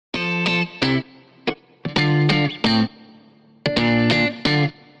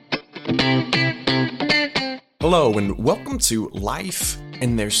Hello, and welcome to Life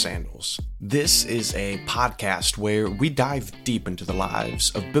in Their Sandals. This is a podcast where we dive deep into the lives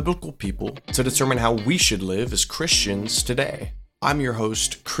of biblical people to determine how we should live as Christians today. I'm your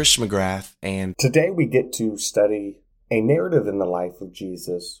host, Chris McGrath, and today we get to study a narrative in the life of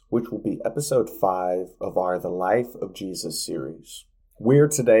Jesus, which will be episode 5 of our The Life of Jesus series. We're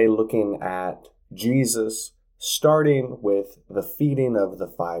today looking at Jesus, starting with the feeding of the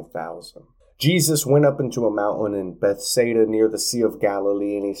 5,000. Jesus went up into a mountain in Bethsaida near the Sea of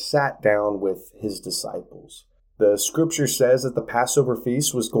Galilee, and he sat down with his disciples. The scripture says that the Passover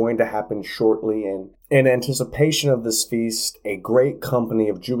feast was going to happen shortly, and in anticipation of this feast, a great company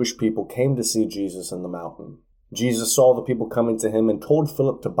of Jewish people came to see Jesus in the mountain. Jesus saw the people coming to him and told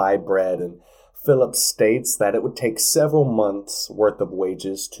Philip to buy bread, and Philip states that it would take several months' worth of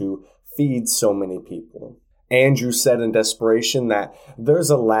wages to feed so many people. Andrew said in desperation that there's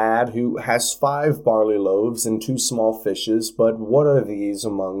a lad who has 5 barley loaves and 2 small fishes, but what are these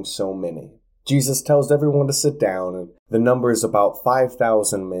among so many? Jesus tells everyone to sit down, and the number is about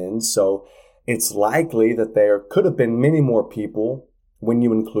 5,000 men, so it's likely that there could have been many more people when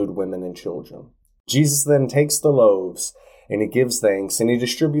you include women and children. Jesus then takes the loaves, and he gives thanks, and he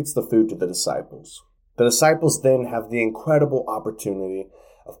distributes the food to the disciples. The disciples then have the incredible opportunity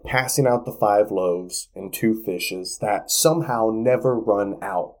of passing out the 5 loaves and 2 fishes that somehow never run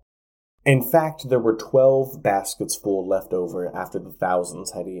out. In fact, there were 12 baskets full left over after the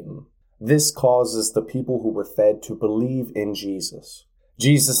thousands had eaten. This causes the people who were fed to believe in Jesus.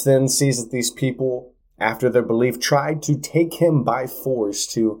 Jesus then sees that these people, after their belief, tried to take him by force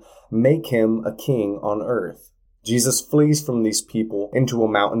to make him a king on earth. Jesus flees from these people into a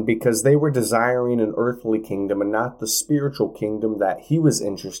mountain because they were desiring an earthly kingdom and not the spiritual kingdom that he was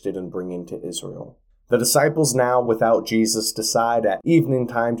interested in bringing to Israel. The disciples now, without Jesus, decide at evening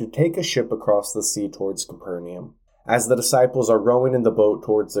time to take a ship across the sea towards Capernaum. As the disciples are rowing in the boat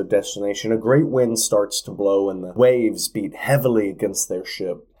towards their destination, a great wind starts to blow and the waves beat heavily against their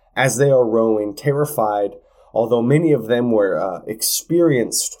ship. As they are rowing, terrified, although many of them were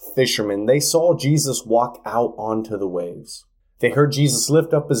experienced fishermen, they saw Jesus walk out onto the waves. They heard Jesus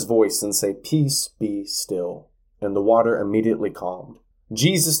lift up his voice and say, "Peace, be still," and the water immediately calmed.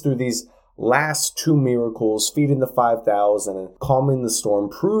 Jesus, through these last 2 miracles, feeding the 5,000 and calming the storm,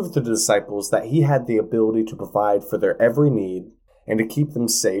 proved to the disciples that he had the ability to provide for their every need and to keep them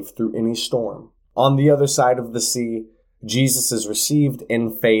safe through any storm. On the other side of the sea, Jesus is received in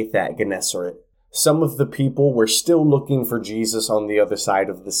faith at Gennesaret. Some of the people were still looking for Jesus on the other side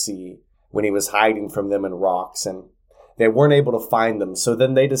of the sea when he was hiding from them in rocks, and they weren't able to find them, so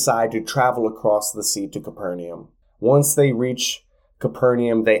then they decide to travel across the sea to Capernaum. Once they reach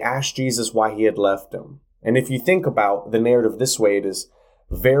Capernaum, they ask Jesus why he had left them. And if you think about the narrative this way, it is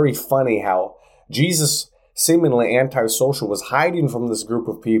very funny how Jesus, seemingly antisocial, was hiding from this group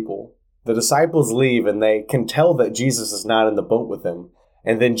of people. The disciples leave, and they can tell that Jesus is not in the boat with them.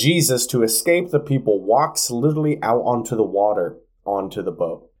 And then Jesus, to escape the people, walks literally out onto the water, onto the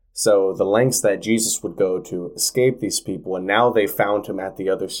boat. So the lengths that Jesus would go to escape these people, and now they found him at the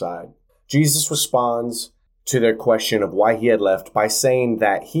other side. Jesus responds to their question of why he had left by saying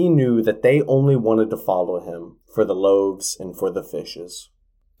that he knew that they only wanted to follow him for the loaves and for the fishes.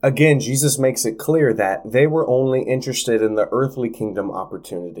 Again, Jesus makes it clear that they were only interested in the earthly kingdom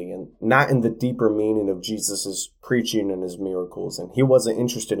opportunity and not in the deeper meaning of Jesus' preaching and his miracles, and he wasn't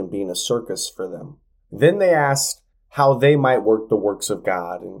interested in being a circus for them. Then they asked how they might work the works of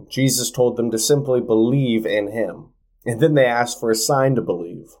God, and Jesus told them to simply believe in him. And then they asked for a sign to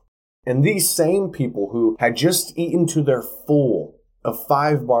believe. And these same people who had just eaten to their full of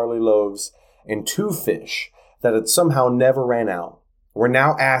 5 barley loaves and 2 fish that had somehow never ran out, we're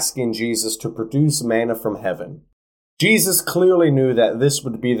now asking Jesus to produce manna from heaven. Jesus clearly knew that this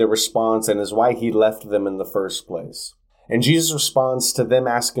would be the response and is why he left them in the first place. And Jesus responds to them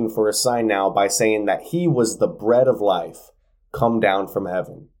asking for a sign now by saying that he was the bread of life come down from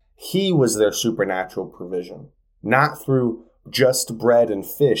heaven. He was their supernatural provision, not through just bread and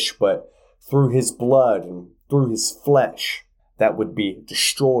fish, but through his blood and through his flesh that would be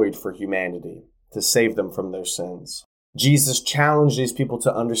destroyed for humanity to save them from their sins. Jesus challenged these people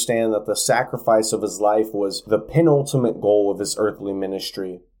to understand that the sacrifice of his life was the penultimate goal of his earthly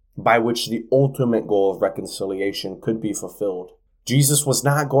ministry, by which the ultimate goal of reconciliation could be fulfilled. Jesus was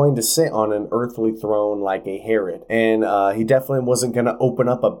not going to sit on an earthly throne like a Herod, and he definitely wasn't going to open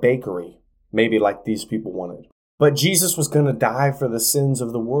up a bakery, maybe like these people wanted. But Jesus was going to die for the sins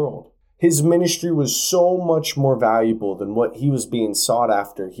of the world. His ministry was so much more valuable than what he was being sought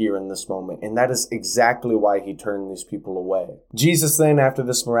after here in this moment. And that is exactly why he turned these people away. Jesus then, after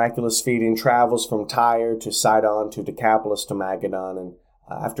this miraculous feeding, travels from Tyre to Sidon to Decapolis to Magadan. And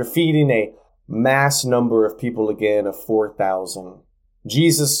after feeding a mass number of people again of 4,000,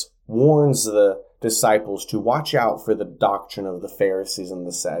 Jesus warns the disciples to watch out for the doctrine of the Pharisees and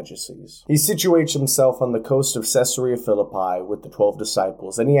the Sadducees. He situates himself on the coast of Caesarea Philippi with the 12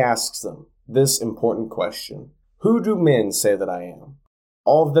 disciples, and he asks them this important question: "Who do men say that I am?"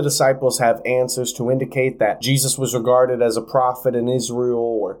 All of the disciples have answers to indicate that Jesus was regarded as a prophet in Israel,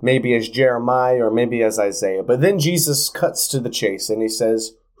 or maybe as Jeremiah, or maybe as Isaiah. But then Jesus cuts to the chase, and he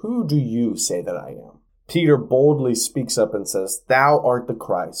says, "Who do you say that I am?" Peter boldly speaks up and says, "Thou art the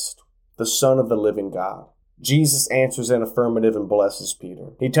Christ, the Son of the living God." Jesus answers in affirmative and blesses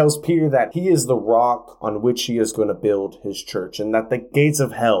Peter. He tells Peter that he is the rock on which he is going to build his church, and that the gates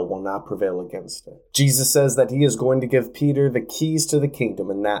of hell will not prevail against it. Jesus says that he is going to give Peter the keys to the kingdom,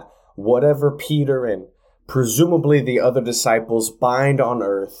 and that whatever Peter and presumably the other disciples bind on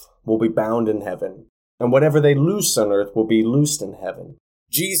earth will be bound in heaven, and whatever they loose on earth will be loosed in heaven.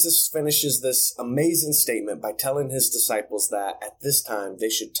 Jesus finishes this amazing statement by telling his disciples that at this time they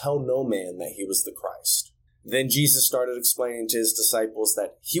should tell no man that he was the Christ. Then Jesus started explaining to his disciples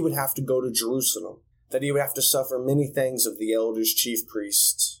that he would have to go to Jerusalem, that he would have to suffer many things of the elders, chief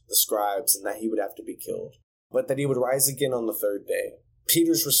priests, the scribes, and that he would have to be killed, but that he would rise again on the third day.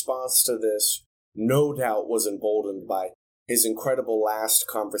 Peter's response to this, no doubt, was emboldened by his incredible last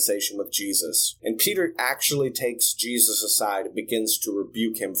conversation with Jesus. And Peter actually takes Jesus aside and begins to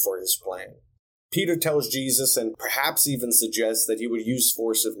rebuke him for his plan. Peter tells Jesus, and perhaps even suggests, that he would use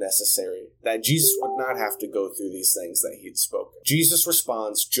force if necessary, that Jesus would not have to go through these things that he'd spoken. Jesus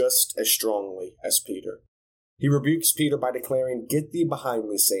responds just as strongly as Peter. He rebukes Peter by declaring, "Get thee behind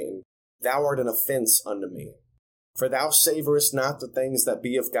me, Satan. Thou art an offense unto me. For thou savorest not the things that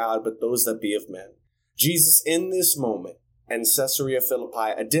be of God, but those that be of men." Jesus, in this moment, and Caesarea Philippi,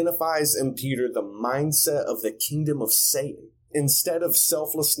 identifies in Peter the mindset of the kingdom of Satan. Instead of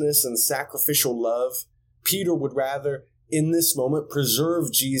selflessness and sacrificial love, Peter would rather, in this moment,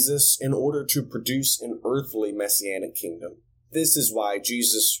 preserve Jesus in order to produce an earthly messianic kingdom. This is why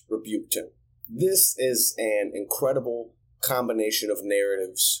Jesus rebuked him. This is an incredible combination of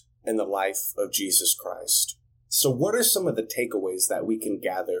narratives in the life of Jesus Christ. So what are some of the takeaways that we can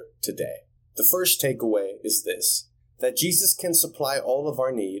gather today? The first takeaway is this: that Jesus can supply all of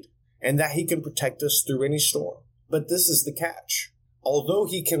our need, and that he can protect us through any storm. But this is the catch. Although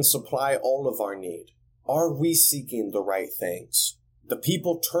he can supply all of our need, are we seeking the right things? The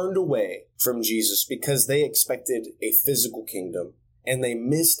people turned away from Jesus because they expected a physical kingdom, and they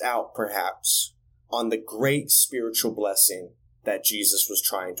missed out, perhaps, on the great spiritual blessing that Jesus was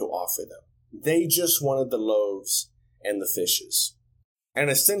trying to offer them. They just wanted the loaves and the fishes. And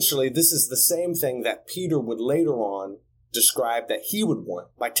essentially, this is the same thing that Peter would later on describe that he would want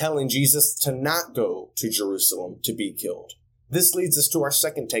by telling Jesus to not go to Jerusalem to be killed. This leads us to our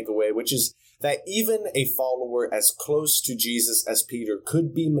second takeaway, which is that even a follower as close to Jesus as Peter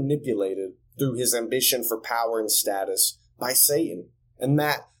could be manipulated through his ambition for power and status by Satan, and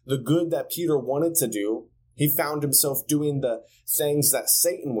that the good that Peter wanted to do, he found himself doing the things that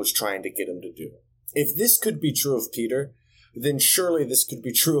Satan was trying to get him to do. If this could be true of Peter, then surely this could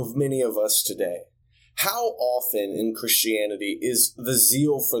be true of many of us today. How often in Christianity is the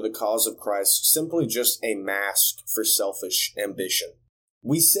zeal for the cause of Christ simply just a mask for selfish ambition?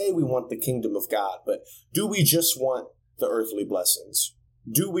 We say we want the kingdom of God, but do we just want the earthly blessings?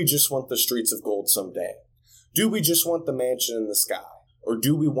 Do we just want the streets of gold someday? Do we just want the mansion in the sky? Or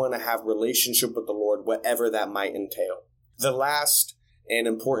do we want to have relationship with the Lord, whatever that might entail? The last and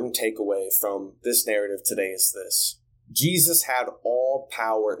important takeaway from this narrative today is this: Jesus had all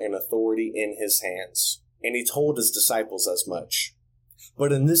power and authority in his hands, and he told his disciples as much.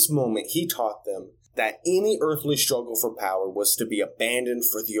 But in this moment, he taught them that any earthly struggle for power was to be abandoned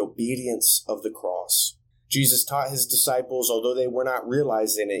for the obedience of the cross. Jesus taught his disciples, although they were not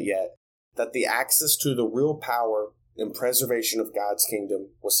realizing it yet, that the access to the real power and preservation of God's kingdom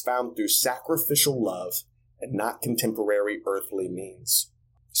was found through sacrificial love and not contemporary earthly means.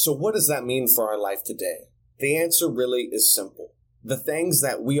 So what does that mean for our life today? The answer really is simple. The things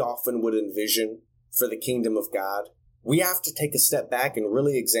that we often would envision for the kingdom of God, we have to take a step back and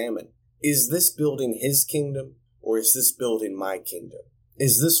really examine. Is this building his kingdom, or is this building my kingdom?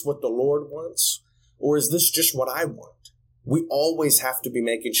 Is this what the Lord wants, or is this just what I want? We always have to be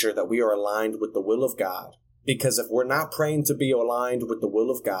making sure that we are aligned with the will of God, because if we're not praying to be aligned with the will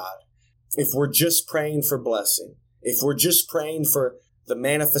of God, if we're just praying for blessing, if we're just praying for the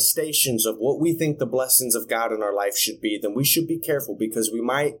manifestations of what we think the blessings of God in our life should be, then we should be careful, because we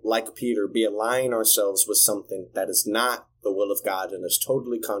might, like Peter, be aligning ourselves with something that is not the will of God and is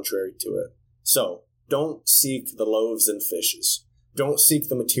totally contrary to it. So, don't seek the loaves and fishes. Don't seek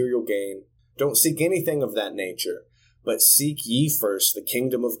the material gain. Don't seek anything of that nature, but seek ye first the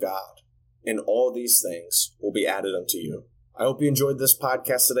kingdom of God, and all these things will be added unto you. I hope you enjoyed this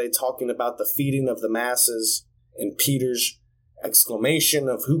podcast today, talking about the feeding of the masses and Peter's exclamation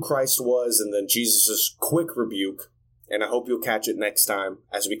of who Christ was, and then Jesus' quick rebuke. And I hope you'll catch it next time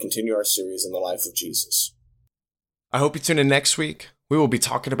as we continue our series in the life of Jesus. I hope you tune in next week. We will be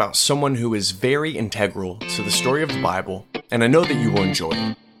talking about someone who is very integral to the story of the Bible, and I know that you will enjoy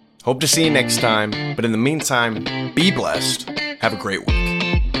it. Hope to see you next time, but in the meantime, be blessed. Have a great week.